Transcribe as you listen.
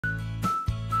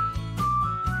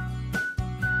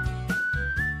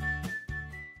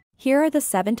Here are the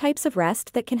 7 types of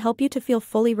rest that can help you to feel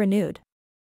fully renewed.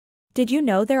 Did you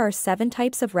know there are 7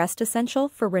 types of rest essential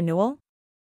for renewal?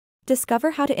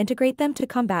 Discover how to integrate them to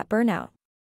combat burnout.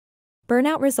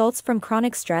 Burnout results from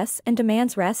chronic stress and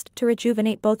demands rest to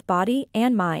rejuvenate both body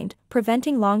and mind,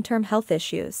 preventing long-term health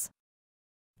issues.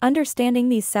 Understanding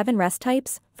these 7 rest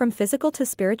types, from physical to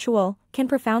spiritual, can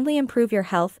profoundly improve your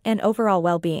health and overall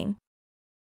well-being.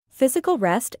 Physical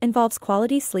rest involves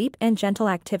quality sleep and gentle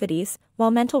activities,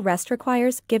 while mental rest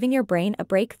requires giving your brain a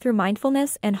break through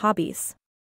mindfulness and hobbies.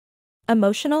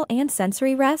 Emotional and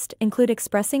sensory rest include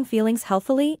expressing feelings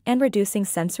healthily and reducing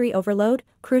sensory overload,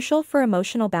 crucial for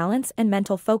emotional balance and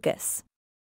mental focus.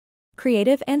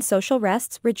 Creative and social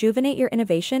rests rejuvenate your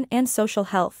innovation and social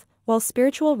health, while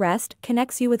spiritual rest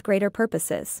connects you with greater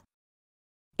purposes.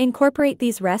 Incorporate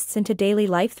these rests into daily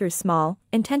life through small,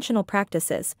 intentional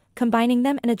practices, combining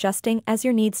them and adjusting as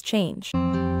your needs change.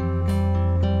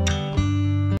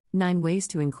 9 ways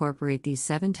to incorporate these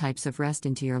 7 types of rest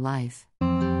into your life.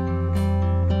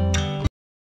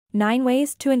 9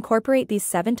 ways to incorporate these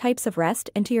 7 types of rest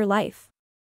into your life.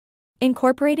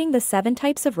 Incorporating the 7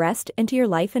 types of rest into your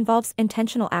life involves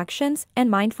intentional actions and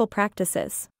mindful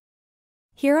practices.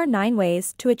 Here are 9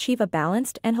 ways to achieve a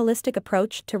balanced and holistic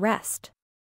approach to rest.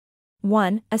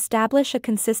 1. Establish a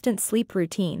consistent sleep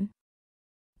routine.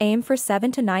 Aim for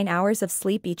 7 to 9 hours of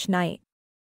sleep each night.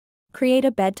 Create a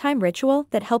bedtime ritual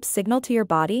that helps signal to your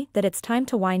body that it's time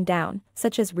to wind down,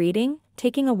 such as reading,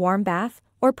 taking a warm bath,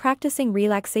 or practicing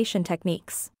relaxation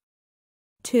techniques.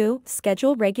 2.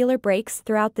 Schedule regular breaks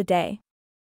throughout the day.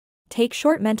 Take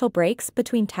short mental breaks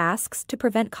between tasks to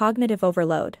prevent cognitive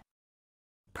overload.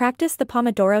 Practice the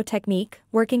Pomodoro technique,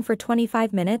 working for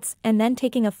 25 minutes and then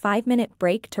taking a 5-minute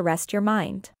break to rest your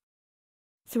mind.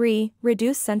 3.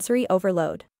 Reduce sensory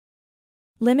overload.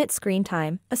 Limit screen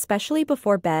time, especially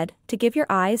before bed, to give your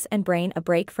eyes and brain a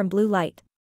break from blue light.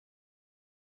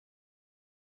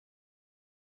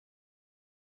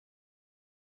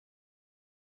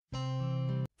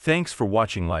 Thanks for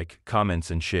watching. Like,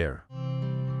 comments and share.